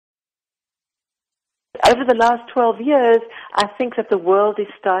over the last 12 years, I think that the world is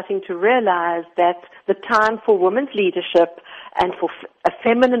starting to realize that the time for women's leadership and for a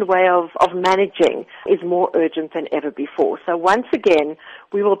feminine way of managing is more urgent than ever before. So once again,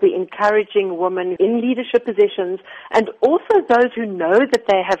 we will be encouraging women in leadership positions and also those who know that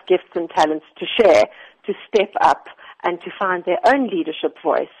they have gifts and talents to share to step up and to find their own leadership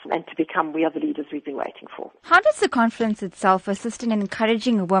voice and to become we are the leaders we've been waiting for. How does the conference itself assist in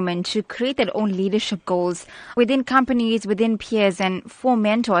encouraging women to create their own leadership goals within companies, within peers, and for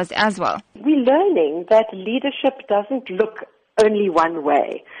mentors as well? We're learning that leadership doesn't look only one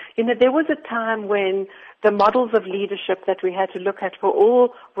way. There was a time when the models of leadership that we had to look at were all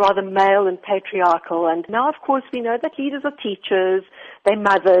rather male and patriarchal. And now, of course, we know that leaders are teachers, they're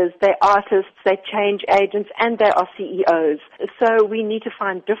mothers, they're artists, they're change agents, and they are CEOs. So we need to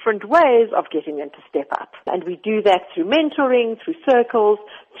find different ways of getting them to step up. And we do that through mentoring, through circles,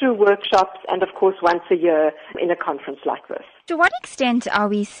 through workshops, and of course once a year in a conference like this. To what extent are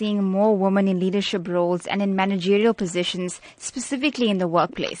we seeing more women in leadership roles and in managerial positions, specifically in the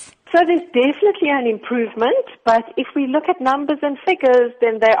workplace? So there's definitely an improvement, but if we look at numbers and figures,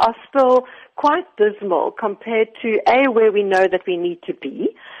 then they are still quite dismal compared to A, where we know that we need to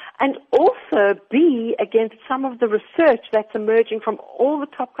be, and also B, against some of the research that's emerging from all the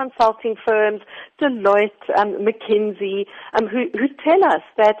top consulting firms, Deloitte, McKinsey, who tell us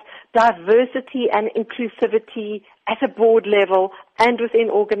that diversity and inclusivity at a board level and within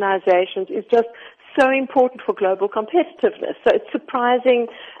organizations is just so important for global competitiveness. So it's surprising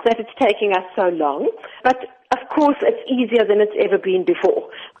that it's taking us so long. But of course, it's easier than it's ever been before.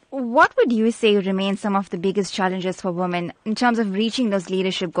 What would you say remain some of the biggest challenges for women in terms of reaching those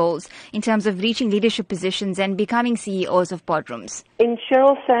leadership goals, in terms of reaching leadership positions and becoming CEOs of boardrooms? In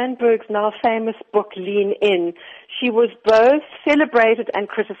Sheryl Sandberg's now famous book, Lean In, she was both celebrated and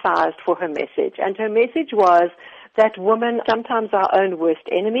criticized for her message. And her message was that women sometimes are our own worst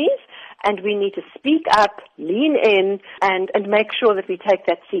enemies, and we need to speak up, lean in, and make sure that we take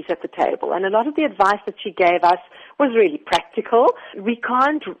that seat at the table. And a lot of the advice that she gave us was really practical. We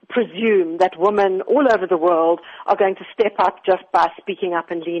can't presume that women all over the world are going to step up just by speaking up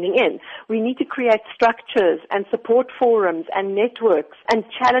and leaning in. We need to create structures and support forums and networks and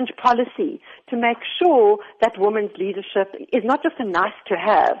challenge policy to make sure that women's leadership is not just a nice to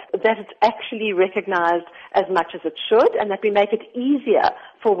have, that it's actually recognized as much as it should, and that we make it easier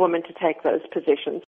for women to take those positions.